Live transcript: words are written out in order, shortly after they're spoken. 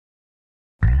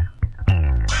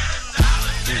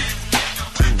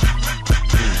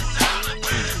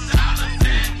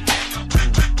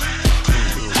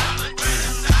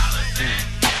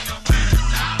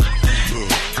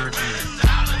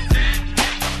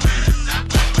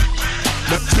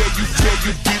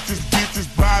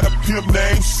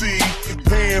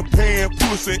paying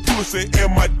pussy,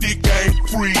 and my dick ain't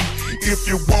free. If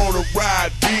you wanna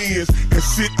ride Benz and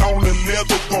sit on the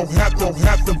leather, gon' have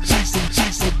them cheeks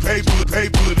some paper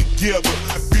together.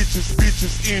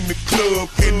 Bitches in the club,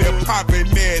 and they're popping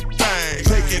that thing.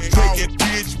 Take it,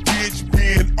 bitch,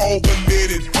 bend over, let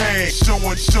it hang.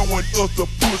 Showing us the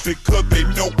pussy, cause they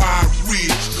know I'm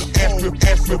rich.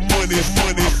 Ask for money,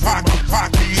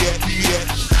 pocket, yeah.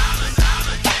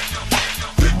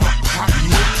 In my pocket,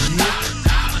 yeah.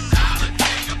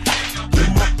 In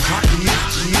my pocket,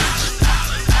 yeah.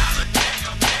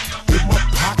 In my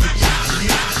pocket,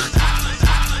 yeah.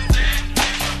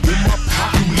 In my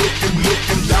pocket,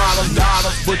 looking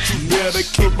dollars, but you better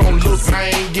keep on looking. I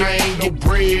ain't no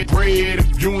bread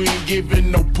if you ain't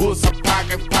giving no pussy.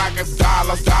 Pockets,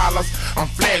 dollars. I'm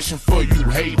flashing for you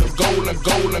haters. Golden,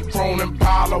 chrome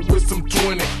Impala with some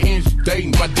 20-inch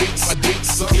dating. My dick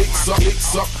suck.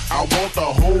 I want the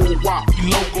whole wop.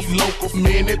 Local,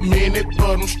 minute, but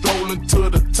I'm strolling to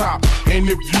the top. And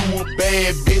if you a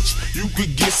bad bitch, you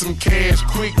could get some cash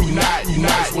quick. You not.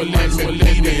 Well, let me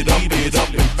it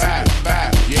up in five.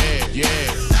 Yeah.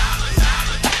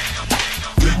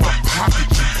 In my pocket,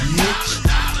 you bitch.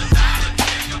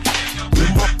 In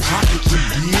my pocket, you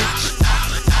bitch.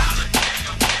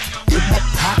 In my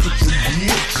pocket, you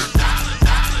bitch.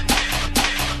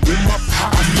 In my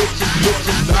pocket,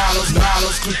 looking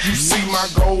dollars, cause you see my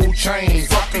gold chain.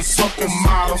 Fucking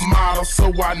model, so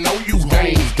I know you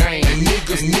gang. And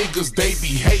niggas, they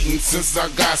be hating since I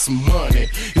got some money.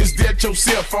 Is that your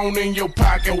cell phone in your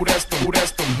pocket? Oh, that's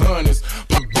them honeys.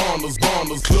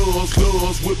 Bundles,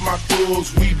 clubs with my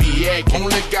thugs, we be acting.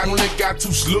 Only got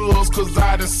 2 slugs, cause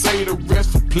I done say the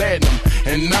rest for platinum.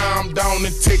 And now I'm down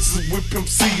in Texas with Pimp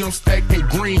C, I'm stacking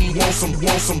green. Want some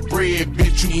bread,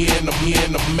 bitch, you in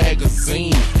the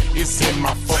magazine. It's in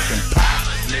my fucking pocket.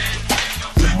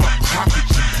 In my pocket,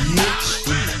 you bitch.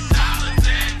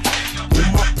 In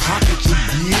my pocket, you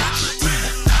bitch.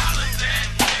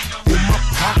 In my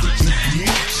pocket, you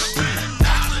bitch.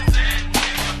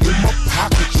 In my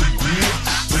pocket, you bitch.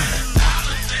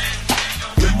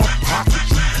 In my pocket,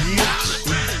 you bitch.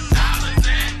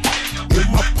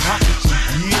 In my pocket, you bitch. In my pocket, you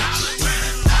bitch.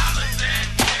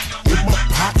 In my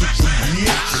pocket, you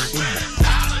bitch.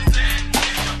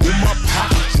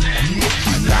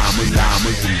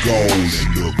 Diamonds and gold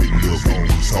and look on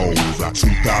these hoes. I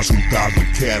 2,000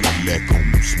 Cadillac on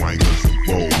them swingers and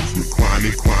bows. With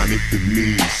chronic the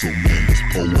lean, so man, let's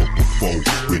pull up a four.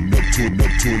 With up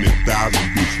 20,000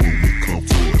 bitch when we come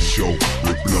for a show.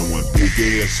 We're blowing big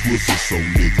ass whistles, so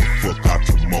nigga fuck out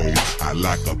the mode. I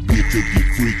like a bitch to get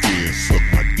freaky and suck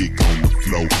my dick on the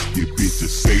floor. You bitches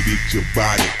say that your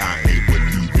body, I ain't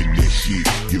believing this shit.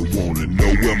 You wanna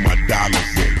know where my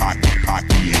dollars are?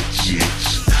 Pocket and shit.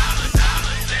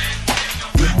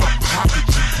 In my pocket,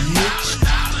 you bitch.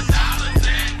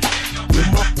 In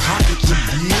my pocket, you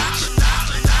bitch.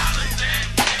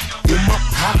 In my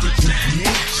pocket, you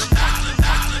bitch.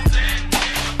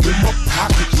 In my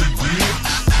pocket, you bitch.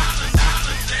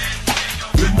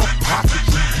 In my pocket,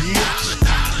 you bitch.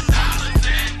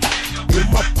 In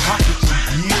my pocket, you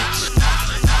bitch.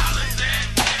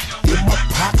 In my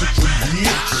pocket, you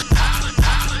bitch.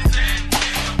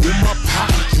 In my